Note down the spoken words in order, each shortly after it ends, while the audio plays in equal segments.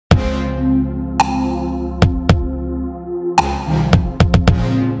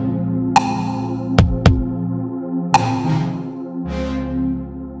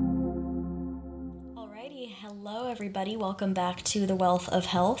everybody. Welcome back to The Wealth of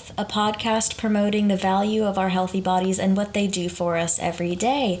Health, a podcast promoting the value of our healthy bodies and what they do for us every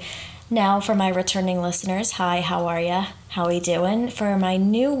day. Now, for my returning listeners, hi, how are ya? How we doing? For my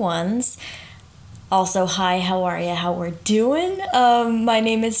new ones, also, hi, how are ya? How we're doing? My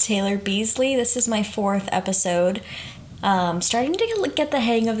name is Taylor Beasley. This is my 4th episode. Starting to get the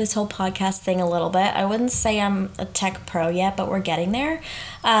hang of this whole podcast thing a little bit. I wouldn't say I'm a tech pro yet, but we're getting there.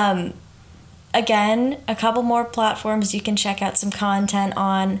 Again, a couple more platforms you can check out some content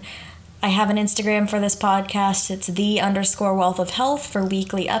on. I have an Instagram for this podcast. It's _wealth of health for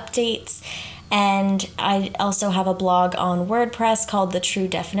weekly updates. And I also have a blog on WordPress called The True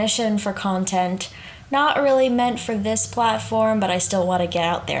Definition for content. Not really meant for this platform, but I still want to get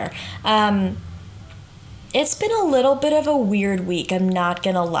out there. It's been a little bit of a weird week, I'm not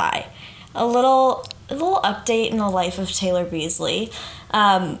gonna lie. A little update in the life of Taylor Beasley.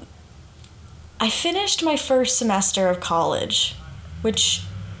 I finished my first semester of college, which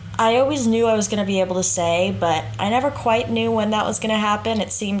I always knew I was going to be able to say, but I never quite knew when that was going to happen.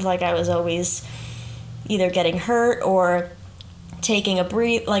 It seemed like I was always either getting hurt or taking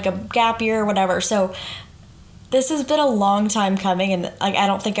a gap year or whatever. So this has been a long time coming, and I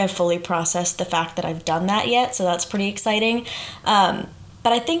don't think I've fully processed the fact that I've done that yet, so that's pretty exciting. But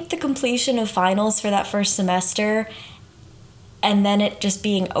I think the completion of finals for that first semester and then it just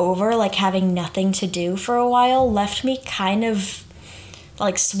being over, like having nothing to do for a while, left me kind of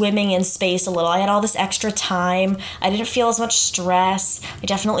like swimming in space a little. I had all this extra time. I didn't feel as much stress. I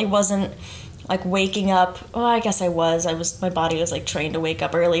definitely wasn't like waking up. Well, I guess I was. My body was like trained to wake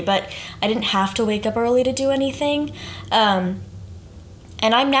up early, but I didn't have to wake up early to do anything. And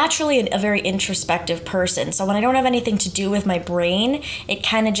I'm naturally a very introspective person. So when I don't have anything to do with my brain, it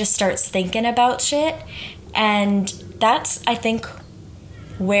kind of just starts thinking about shit. And that's, I think,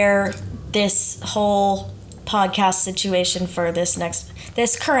 where this whole podcast situation for this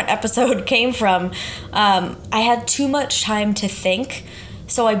current episode came from. I had too much time to think,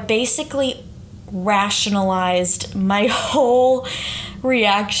 so I basically rationalized my whole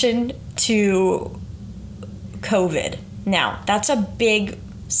reaction to COVID. Now, that's a big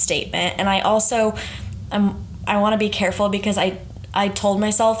statement, and I also I want to be careful because I told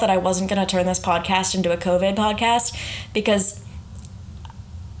myself that I wasn't going to turn this podcast into a COVID podcast because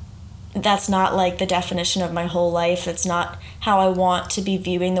that's not like the definition of my whole life. It's not how I want to be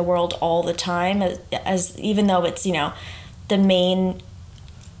viewing the world all the time, as even though it's, the main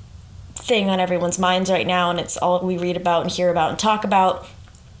thing on everyone's minds right now and it's all we read about and hear about and talk about.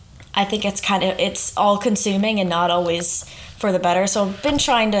 I think it's all consuming and not always for the better. So I've been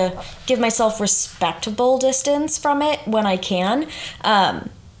trying to give myself respectable distance from it when I can.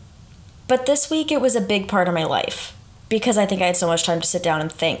 But this week it was a big part of my life because I think I had so much time to sit down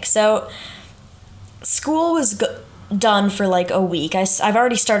and think. So school was done for like a week. I've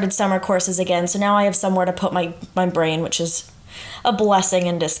already started summer courses again. So now I have somewhere to put my brain, which is a blessing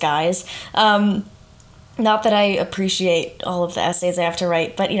in disguise. Not that I appreciate all of the essays I have to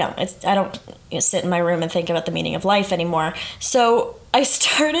write, but I don't sit in my room and think about the meaning of life anymore. So I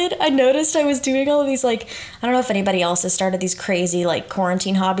noticed I was doing all of these, I don't know if anybody else has started these crazy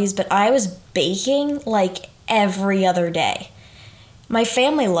quarantine hobbies, but I was baking every other day. My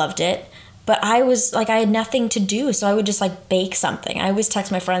family loved it, but I was I had nothing to do, so I would just bake something. I always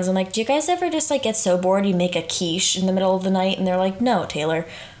text my friends, I'm like, do you guys ever just get so bored you make a quiche in the middle of the night? And they're like, no, Taylor,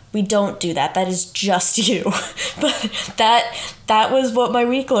 we don't do that. That is just you. But that was what my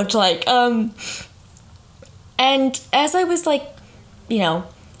week looked like. And as I was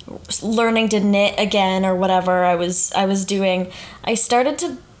learning to knit again or whatever I was doing, I started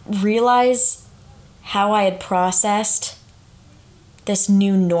to realize how I had processed this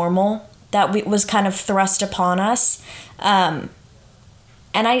new normal that was kind of thrust upon us. And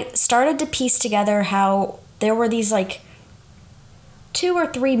I started to piece together how there were these 2 or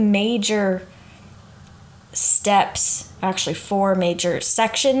 3 major steps, actually 4 major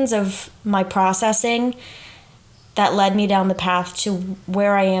sections of my processing that led me down the path to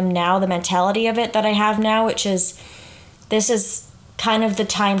where I am now, the mentality of it that I have now, which is this is kind of the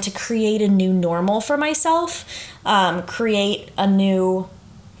time to create a new normal for myself, create a new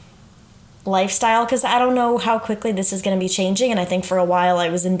lifestyle, because I don't know how quickly this is going to be changing. And I think for a while I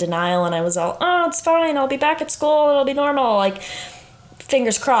was in denial and I was all, oh, it's fine, I'll be back at school, it'll be normal,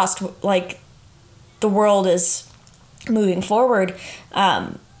 fingers crossed, the world is moving forward.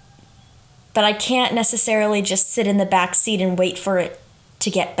 But I can't necessarily just sit in the back seat and wait for it to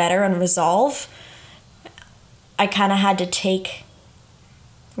get better and resolve. I kind of had to take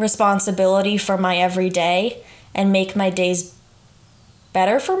responsibility for my everyday and make my days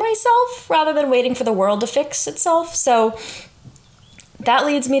better for myself rather than waiting for the world to fix itself. So that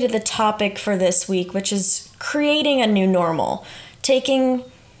leads me to the topic for this week, which is creating a new normal, taking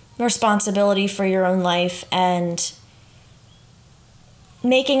responsibility for your own life and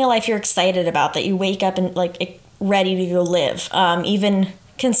making a life you're excited about, that you wake up and like ready to go live, even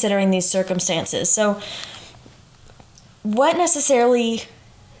considering these circumstances. So what necessarily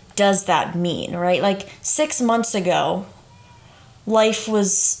does that mean, right? Like 6 months ago, life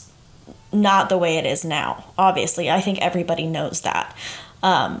was not the way it is now. Obviously, I think everybody knows that.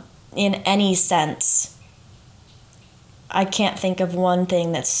 In any sense, I can't think of one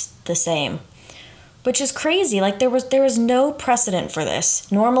thing that's the same, which is crazy. Like there was no precedent for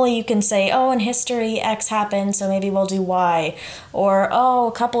this. Normally you can say, oh, in history X happened, so maybe we'll do Y. Or, oh,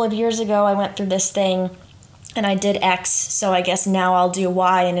 a couple of years ago I went through this thing and I did X, so I guess now I'll do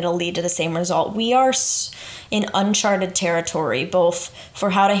Y and it'll lead to the same result. We are in uncharted territory, both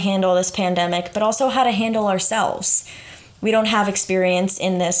for how to handle this pandemic, but also how to handle ourselves. We don't have experience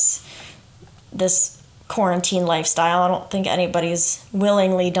in this quarantine lifestyle. I don't think anybody's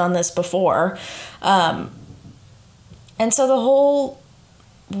willingly done this before. And so the whole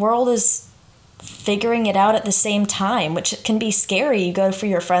world is figuring it out at the same time, which can be scary. You go for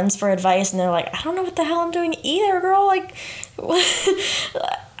your friends for advice and they're like, I don't know what the hell I'm doing either, girl. Like,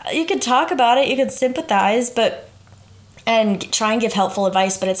 you could talk about it, you could sympathize, and try and give helpful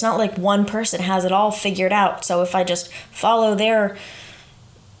advice, but it's not like one person has it all figured out. So if I just follow their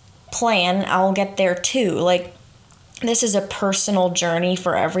plan, I'll get there too. Like, this is a personal journey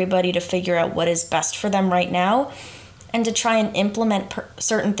for everybody to figure out what is best for them right now and to try and implement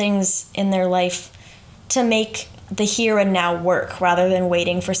certain things in their life to make the here and now work rather than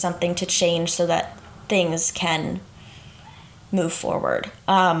waiting for something to change so that things can move forward.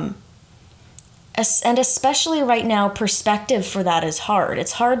 And especially right now, perspective for that is hard.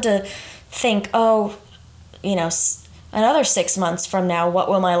 It's hard to think, oh, another 6 months from now, what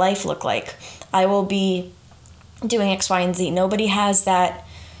will my life look like? I will be doing X, Y, and Z. Nobody has that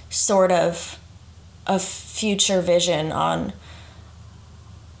sort of a future vision on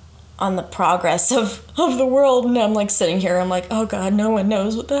the progress of the world. And I'm like sitting here, I'm like, oh God, no one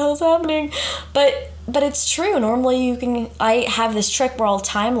knows what the hell's happening. But it's true. Normally I have this trick where I'll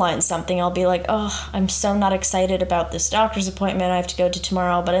timeline something. I'll be like, oh, I'm so not excited about this doctor's appointment I have to go to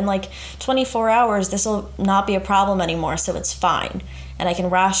tomorrow. But in like 24 hours, this will not be a problem anymore. So it's fine. And I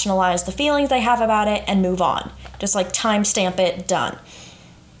can rationalize the feelings I have about it and move on. Just like timestamp it, done.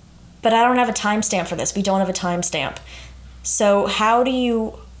 But I don't have a timestamp for this. We don't have a timestamp. So how do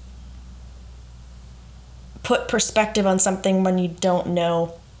you put perspective on something when you don't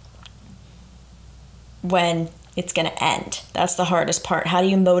know when it's going to end? That's the hardest part. How do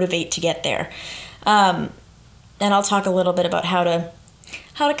you motivate to get there? And I'll talk a little bit about how to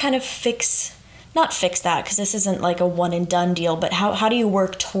kind of not fix that, because this isn't like a one and done deal, but how do you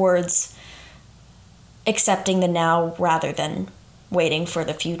work towards accepting the now rather than waiting for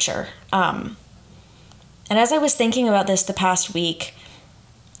the future? And as I was thinking about this the past week,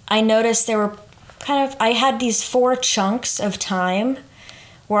 I noticed I had these 4 chunks of time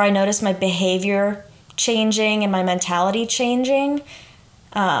where I noticed my behavior changing and my mentality changing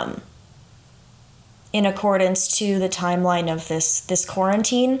in accordance to the timeline of this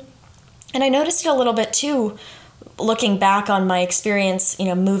quarantine. And I noticed it a little bit too, looking back on my experience,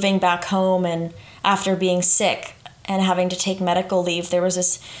 moving back home and after being sick and having to take medical leave. There was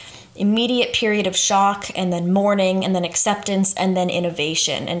this immediate period of shock and then mourning and then acceptance and then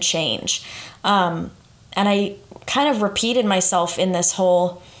innovation and change. And I kind of repeated myself in this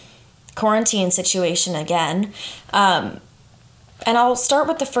whole quarantine situation again. And I'll start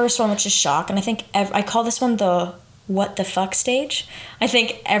with the first one, which is shock. And I think I call this one the what the fuck stage. I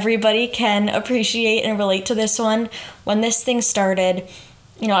think everybody can appreciate and relate to this one. When this thing started,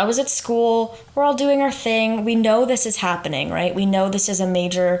 I was at school, we're all doing our thing. We know this is happening, right? We know this is a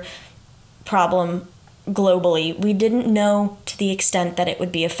major problem globally. We didn't know to the extent that it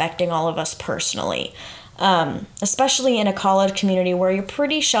would be affecting all of us personally, especially in a college community where you're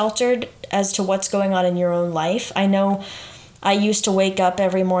pretty sheltered as to what's going on in your own life. I know I used to wake up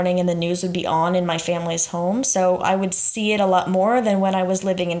every morning and the news would be on in my family's home, so I would see it a lot more than when I was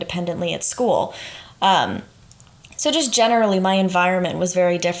living independently at school. So just generally, my environment was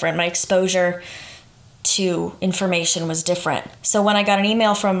very different. My exposure to information was different. So when I got an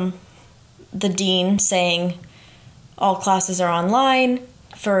email from the dean saying all classes are online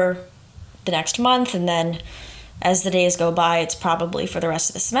for the next month, and then as the days go by, it's probably for the rest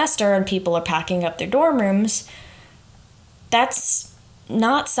of the semester, and people are packing up their dorm rooms, that's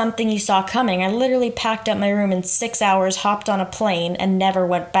not something you saw coming. I literally packed up my room in 6 hours, hopped on a plane, and never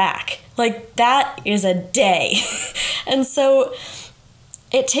went back. Like, that is a day. And so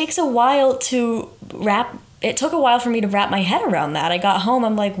it takes a while to it took a while for me to wrap my head around that. I got home,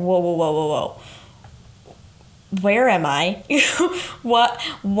 I'm like, whoa, whoa, whoa, whoa, whoa. Where am I?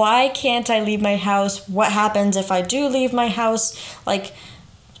 Why can't I leave my house? What happens if I do leave my house? Like,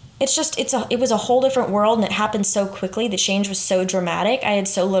 it was a whole different world, and it happened so quickly. The change was so dramatic. I had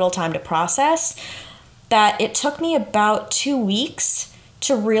so little time to process that it took me about 2 weeks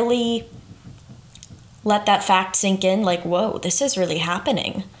to really let that fact sink in. Like, whoa, this is really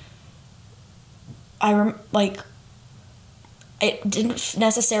happening. It didn't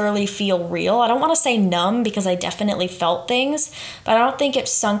necessarily feel real. I don't want to say numb, because I definitely felt things, but I don't think it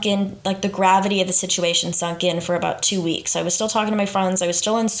sunk in, like the gravity of the situation sunk in for about 2 weeks. I was still talking to my friends. I was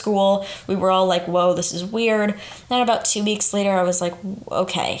still in school. We were all like, whoa, this is weird. Then about 2 weeks later, I was like,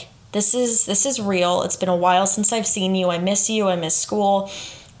 okay, this is real. It's been a while since I've seen you. I miss you. I miss school.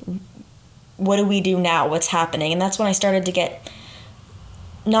 What do we do now? What's happening? And that's when I started to get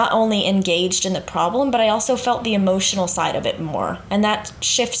not only engaged in the problem, but I also felt the emotional side of it more. And that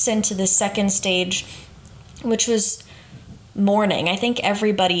shifts into the second stage, which was mourning. I think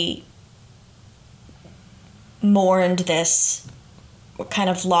everybody mourned this kind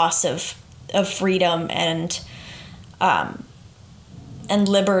of loss of freedom and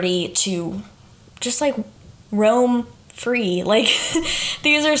liberty to just like roam free. Like,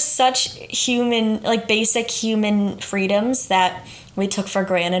 these are such human, like basic human freedoms that we took for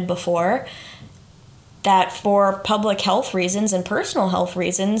granted before, that for public health reasons and personal health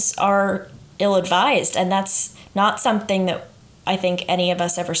reasons are ill-advised. And that's not something that I think any of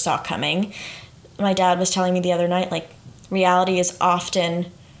us ever saw coming. My dad was telling me the other night, like, reality is often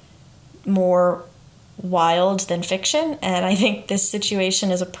more wild than fiction, and I think this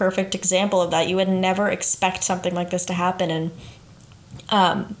situation is a perfect example of that. You would never expect something like this to happen, and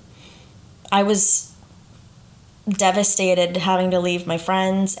I was devastated having to leave my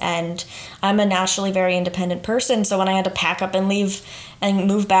friends, and I'm a naturally very independent person, so when I had to pack up and leave and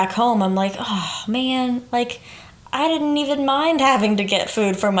move back home, I'm like, oh man, like, I didn't even mind having to get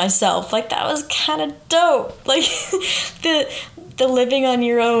food for myself. Like, that was kind of dope. Like, the living on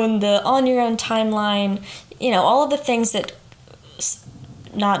your own, the on your own timeline, all of the things that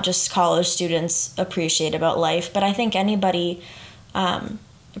not just college students appreciate about life, but I think anybody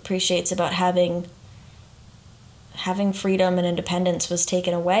appreciates about having freedom and independence was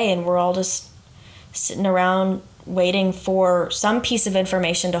taken away, and we're all just sitting around waiting for some piece of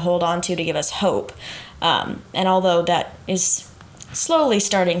information to hold on to give us hope. And although that is slowly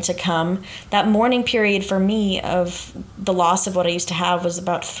starting to come, that mourning period for me of the loss of what I used to have was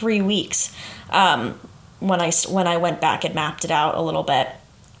about 3 weeks when I went back and mapped it out a little bit,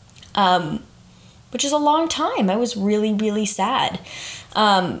 which is a long time. I was really, really sad.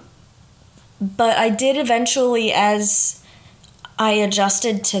 But I did eventually, as I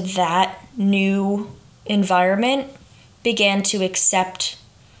adjusted to that new environment, began to accept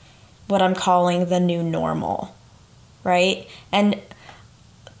what I'm calling the new normal, right? And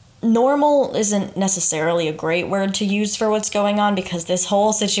normal isn't necessarily a great word to use for what's going on, because this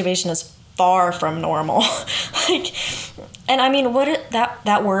whole situation is far from normal. And I mean,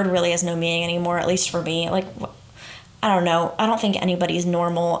 that word really has no meaning anymore, at least for me. Like, I don't know. I don't think anybody's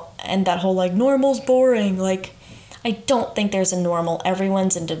normal, and that whole, like, normal's boring. Like, I don't think there's a normal.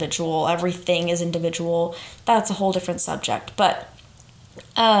 Everyone's individual. Everything is individual. That's a whole different subject. But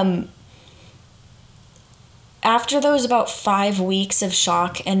after those about 5 weeks of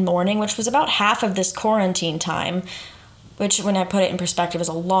shock and mourning, which was about half of this quarantine time, which, when I put it in perspective, is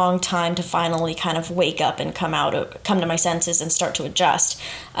a long time to finally kind of wake up and come to my senses and start to adjust.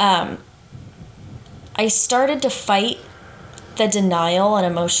 I started to fight the denial and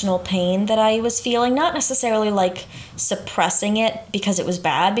emotional pain that I was feeling, not necessarily like suppressing it because it was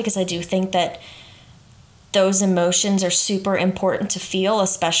bad, because I do think that those emotions are super important to feel,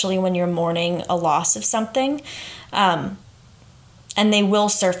 especially when you're mourning a loss of something. And they will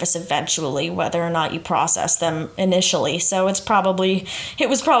surface eventually, whether or not you process them initially. So it was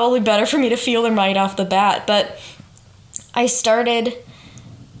probably better for me to feel them right off the bat. But I started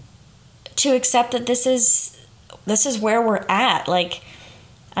to accept that this is where we're at. Like,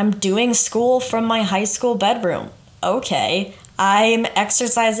 I'm doing school from my high school bedroom. Okay. I'm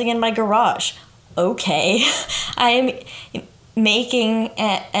exercising in my garage. Okay. I am making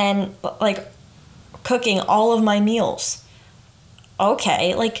and like cooking all of my meals.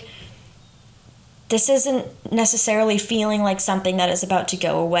 Okay. Like, this isn't necessarily feeling like something that is about to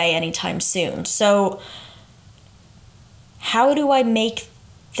go away anytime soon. So how do I make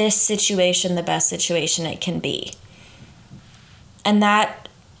this situation the best situation it can be? And that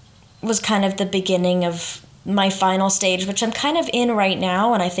was kind of the beginning of my final stage, which I'm kind of in right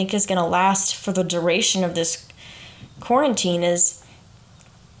now, and I think is going to last for the duration of this quarantine, is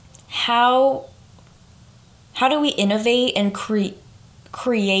how do we innovate and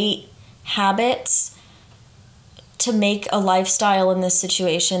create habits to make a lifestyle in this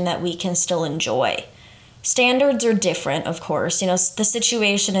situation that we can still enjoy? Standards are different, of course. The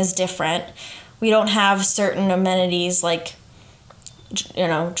situation is different. We don't have certain amenities like,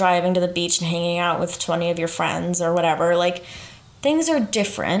 driving to the beach and hanging out with 20 of your friends or whatever. Like, things are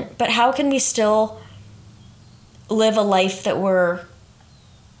different, but how can we still live a life that we're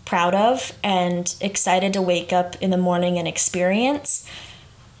proud of and excited to wake up in the morning and experience?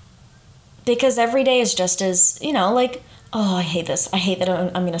 Because every day is just as, I hate this. I hate that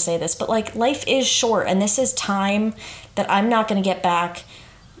I'm going to say this, but like, life is short, and this is time that I'm not going to get back.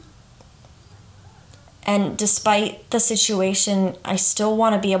 And despite the situation, I still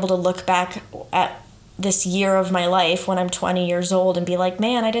want to be able to look back at this year of my life when I'm 20 years old and be like,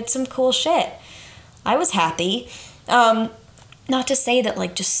 man, I did some cool shit. I was happy. Not to say that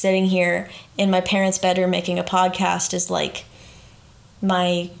like just sitting here in my parents' bedroom making a podcast is like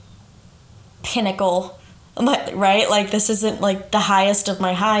my pinnacle, right? Like, this isn't like the highest of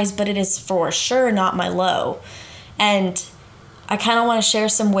my highs, but it is for sure not my low. And I kind of want to share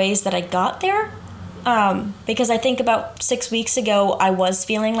some ways that I got there. Because I think about 6 weeks ago, I was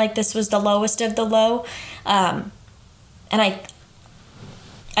feeling like this was the lowest of the low. And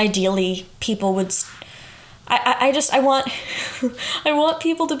ideally people would, I want, I want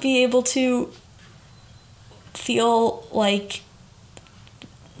people to be able to feel like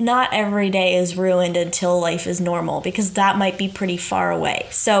not every day is ruined until life is normal, because that might be pretty far away.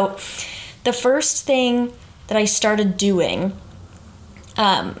 So the first thing that I started doing,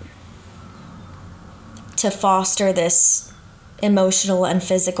 to foster this emotional and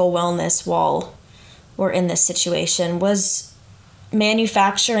physical wellness while we're in this situation, was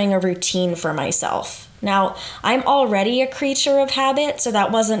manufacturing a routine for myself. Now, I'm already a creature of habit, so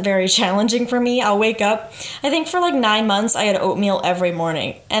that wasn't very challenging for me. I'll wake up, I think for like 9 months, I had oatmeal every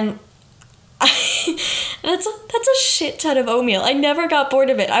morning. And that's a shit ton of oatmeal. I never got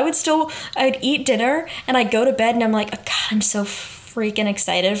bored of it. I'd eat dinner and I'd go to bed and I'm like, oh God, I'm so freaking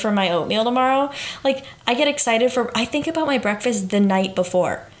excited for my oatmeal tomorrow. Like, I think about my breakfast the night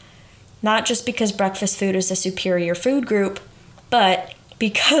before. Not just because breakfast food is a superior food group, but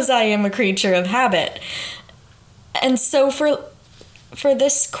because I am a creature of habit. And so for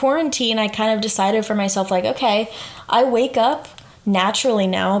this quarantine, I kind of decided for myself, like, okay, I wake up naturally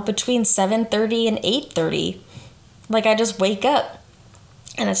now between 7:30 and 8:30. Like, I just wake up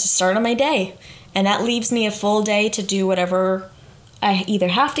and it's the start of my day. And that leaves me a full day to do whatever I either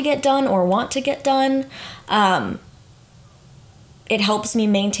have to get done or want to get done. It helps me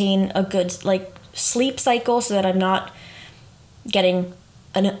maintain a good sleep cycle so that I'm not getting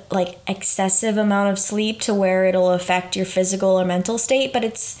an excessive amount of sleep to where it'll affect your physical or mental state. But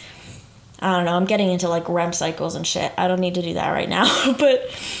I don't know, I'm getting into REM cycles and shit. I don't need to do that right now. But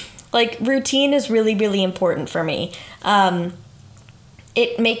routine is really, really important for me.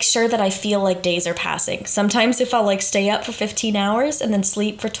 It makes sure that I feel like days are passing. Sometimes if I'll stay up for 15 hours and then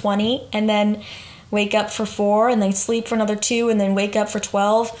sleep for 20 and then wake up for 4 and then sleep for another 2 and then wake up for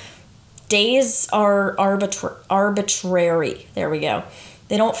 12, days are arbitrary. There we go.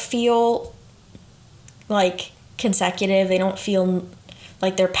 They don't feel consecutive. They don't feel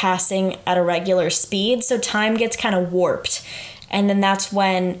like they're passing at a regular speed. So time gets kind of warped. And then that's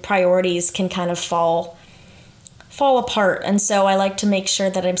when priorities can kind of fall apart. And so I like to make sure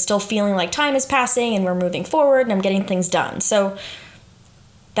that I'm still feeling like time is passing and we're moving forward and I'm getting things done. So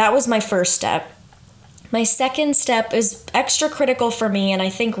that was my first step. My second step is extra critical for me, and I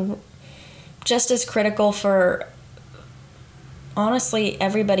think just as critical for honestly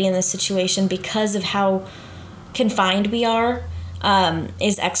everybody in this situation because of how confined we are,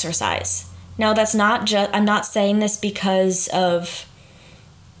 is exercise. Now, that's not I'm not saying this because of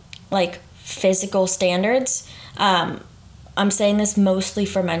physical standards. I'm saying this mostly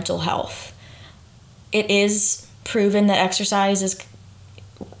for mental health. It is proven that exercise is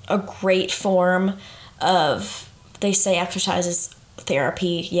a great form of, they say exercise is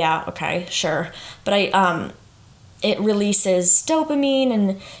therapy. Yeah, okay, sure. But it releases dopamine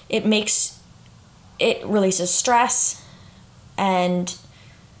and it releases stress, and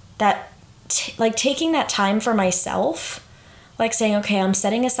that taking that time for myself, saying, okay, I'm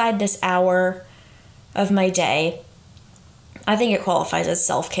setting aside this hour of my day I think it qualifies as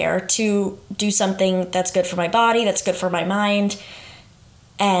self-care to do something that's good for my body, that's good for my mind,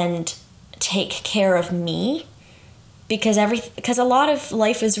 and take care of me, because a lot of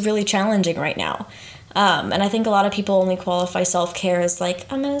life is really challenging right now. And I think a lot of people only qualify self-care as like,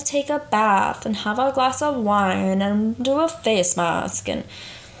 I'm going to take a bath and have a glass of wine and do a face mask. And,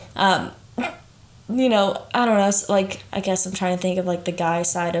 I don't know. Like, I guess I'm trying to think of like the guy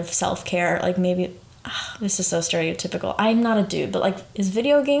side of self-care. Like maybe, this is so stereotypical. I'm not a dude, but like, is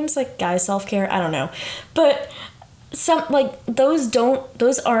video games like guy self-care? I don't know. But some, like, those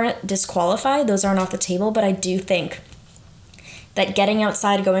aren't disqualified. Those aren't off the table. But I do think that getting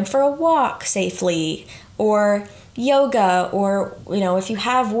outside, going for a walk safely, or yoga, or, if you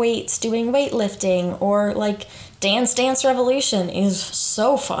have weights, doing weightlifting, or like Dance Revolution is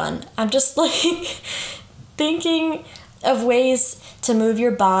so fun. I'm just like thinking of ways to move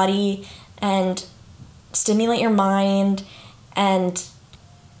your body and stimulate your mind and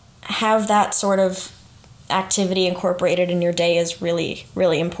have that sort of activity incorporated in your day is really,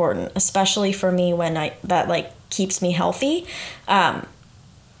 really important, especially for me when that keeps me healthy.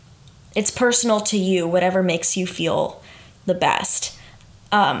 It's personal to you, whatever makes you feel the best.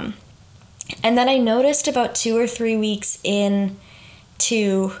 And then I noticed about 2 or 3 weeks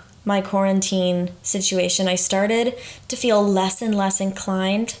into my quarantine situation, I started to feel less and less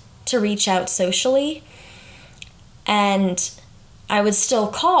inclined to reach out socially. And I would still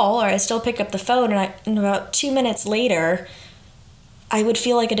call, or I still pick up the phone, and about 2 minutes later, I would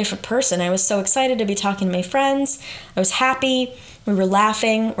feel like a different person. I was so excited to be talking to my friends. I was happy. We were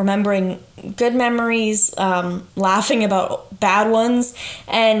laughing, remembering good memories, laughing about bad ones.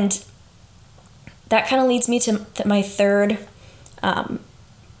 And that kind of leads me to my third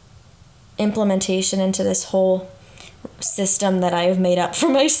implementation into this whole system that I have made up for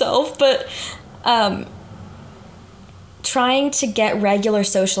myself. But trying to get regular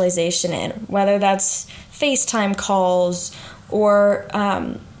socialization in, whether that's FaceTime calls or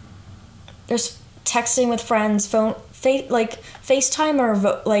there's texting with friends, FaceTime or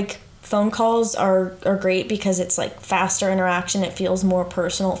phone calls are great because it's like faster interaction. It feels more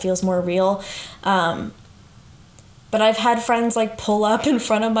personal. It feels more real. But I've had friends like pull up in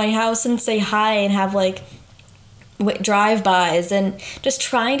front of my house and say hi and have like drive-bys, and just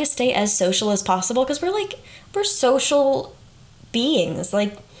trying to stay as social as possible because we're social beings.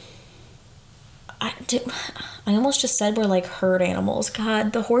 Like, I almost just said we're like herd animals.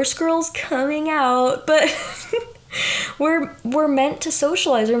 God, the horse girl's coming out. But we're meant to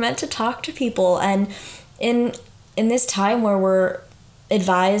socialize. We're meant to talk to people. And in this time where we're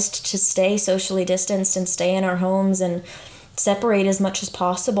advised to stay socially distanced and stay in our homes and separate as much as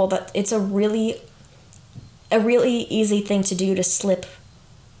possible, that it's a really easy thing to do to slip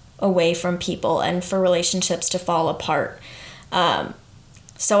away from people and for relationships to fall apart.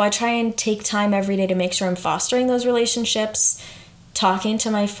 So I try and take time every day to make sure I'm fostering those relationships, talking to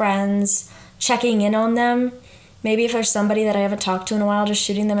my friends, checking in on them. Maybe if there's somebody that I haven't talked to in a while, just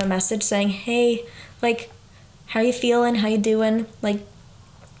shooting them a message saying, hey, like, how you feeling? How you doing? Like,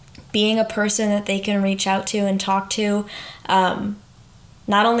 being a person that they can reach out to and talk to.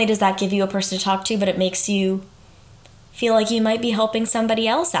 Not only does that give you a person to talk to, but it makes you feel like you might be helping somebody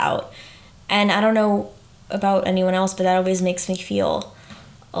else out. And I don't know about anyone else, but that always makes me feel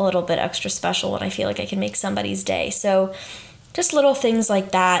a little bit extra special when I feel like I can make somebody's day. So just little things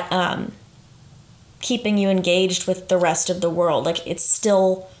like that, keeping you engaged with the rest of the world. Like, it's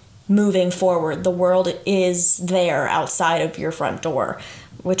still moving forward. The world is there outside of your front door,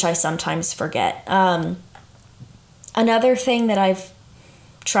 which I sometimes forget. Another thing that I've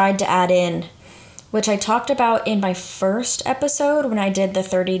tried to add in, which I talked about in my first episode when I did the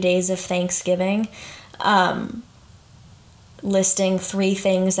 30 days of Thanksgiving, listing 3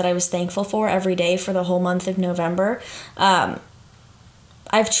 things that I was thankful for every day for the whole month of November.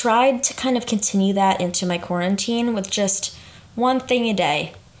 I've tried to kind of continue that into my quarantine with just one thing a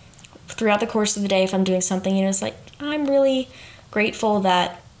day. Throughout the course of the day, if I'm doing something, it's like, I'm really grateful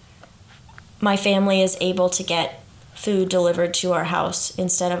that my family is able to get food delivered to our house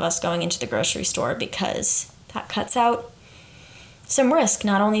instead of us going into the grocery store, because that cuts out some risk,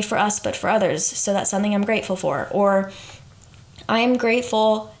 not only for us, but for others. So that's something I'm grateful for. Or I am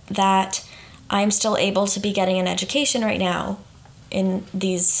grateful that I'm still able to be getting an education right now in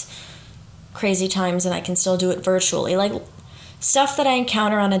these crazy times, and I can still do it virtually. Like, stuff that I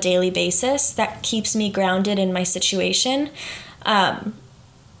encounter on a daily basis that keeps me grounded in my situation.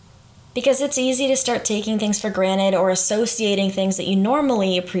 Because it's easy to start taking things for granted or associating things that you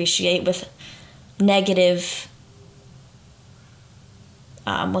normally appreciate with negative,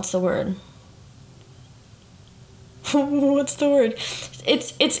 what's the word? what's the word?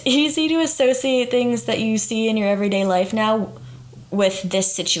 It's easy to associate things that you see in your everyday life now with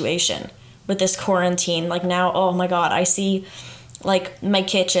this situation, with this quarantine. Like now, oh my God, I see like my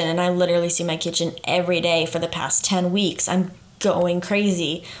kitchen, and I literally see my kitchen every day for the past 10 weeks. I'm going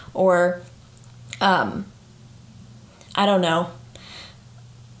crazy. Or, I don't know.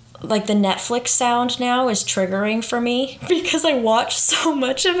 Like the Netflix sound now is triggering for me because I watch so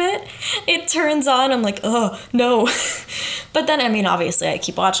much of it. It turns on, I'm like, oh no. But then, I mean, obviously I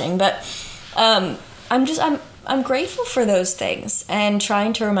keep watching, but I'm grateful for those things, and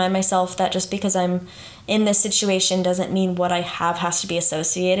trying to remind myself that just because I'm in this situation doesn't mean what I have has to be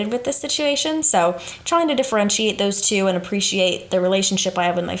associated with this situation. So trying to differentiate those two and appreciate the relationship I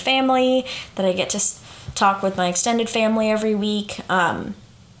have with my family, that I get to talk with my extended family every week,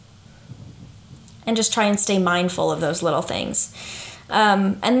 and just try and stay mindful of those little things.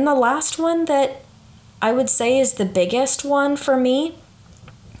 And the last one that I would say is the biggest one for me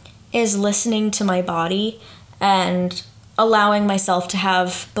is listening to my body and allowing myself to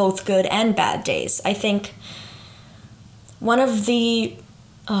have both good and bad days. I think one of the,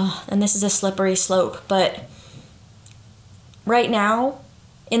 and this is a slippery slope, but right now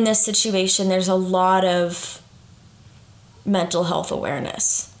in this situation, there's a lot of mental health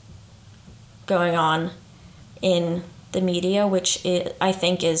awareness going on in the media, which I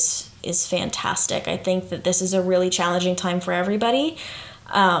think is fantastic. I think that this is a really challenging time for everybody,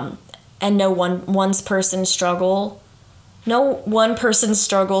 and no one person's struggles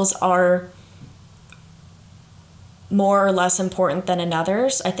are more or less important than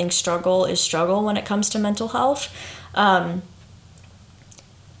another's. I think struggle is struggle when it comes to mental health.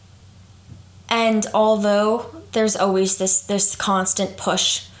 And although there's always this constant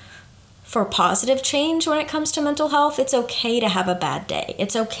push for positive change when it comes to mental health, it's okay to have a bad day.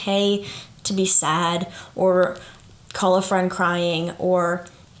 It's okay to be sad, or call a friend crying, or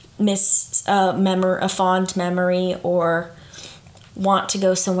miss a fond memory, or want to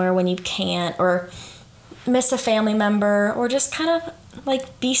go somewhere when you can't, or miss a family member, or just kind of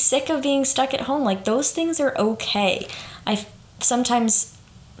like be sick of being stuck at home. Like those things are okay. I sometimes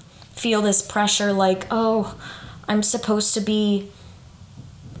feel this pressure like, oh, I'm supposed to be,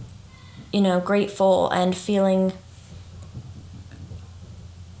 grateful and feeling,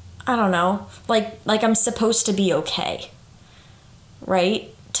 I don't know, like I'm supposed to be okay,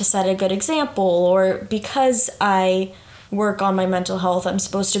 right? To set a good example, or because I work on my mental health, I'm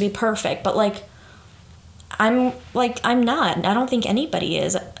supposed to be perfect. But I'm not. I don't think anybody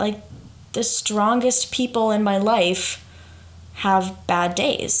is. Like the strongest people in my life have bad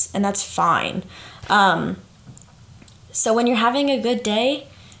days, and that's fine. So when you're having a good day,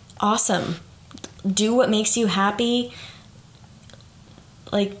 awesome. Do what makes you happy.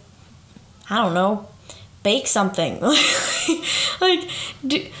 Like, I don't know, bake something.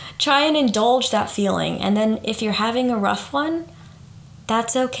 Try and indulge that feeling. And then if you're having a rough one,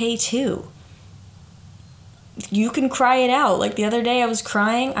 that's okay too. You can cry it out. Like the other day I was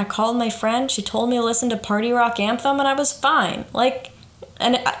crying. I called my friend. She told me to listen to Party Rock Anthem, and I was fine.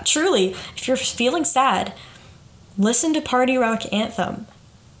 Truly, if you're feeling sad, listen to Party Rock Anthem.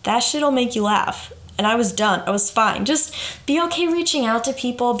 That shit'll make you laugh. And I was done. I was fine. Just be okay reaching out to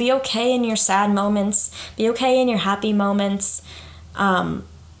people. Be okay in your sad moments. Be okay in your happy moments.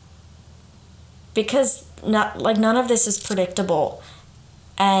 Because none of this is predictable.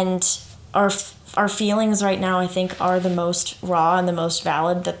 And our feelings right now, I think, are the most raw and the most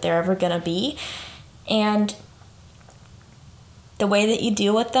valid that they're ever going to be. And the way that you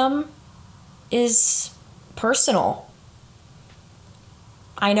deal with them is personal.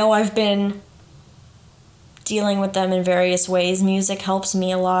 I know I've been dealing with them in various ways. Music helps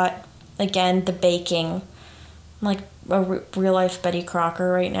me a lot. Again, the baking. I'm like a real-life Betty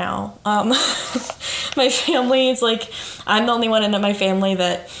Crocker right now. My family is like, I'm the only one in my family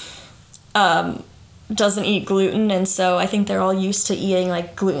that doesn't eat gluten, and so I think they're all used to eating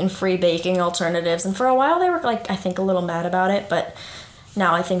like gluten-free baking alternatives. And for a while they were like, I think, a little mad about it, but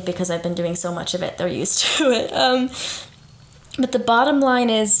now I think because I've been doing so much of it, they're used to it. But the bottom line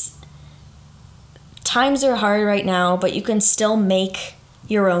is, times are hard right now, but you can still make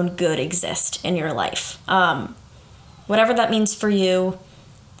your own good exist in your life. Whatever that means for you,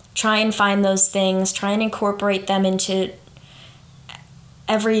 try and find those things. Try and incorporate them into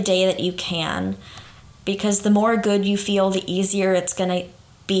every day that you can. Because the more good you feel, the easier it's going to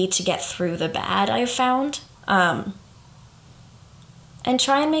be to get through the bad, I've found. And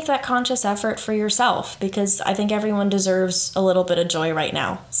try and make that conscious effort for yourself, because I think everyone deserves a little bit of joy right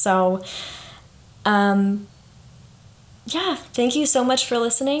now. So, yeah, thank you so much for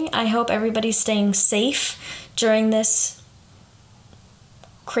listening. I hope everybody's staying safe, during this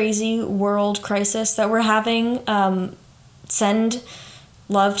crazy world crisis that we're having. Send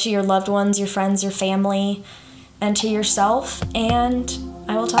love to your loved ones, your friends, your family, and to yourself. And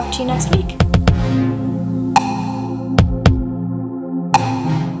I will talk to you next week.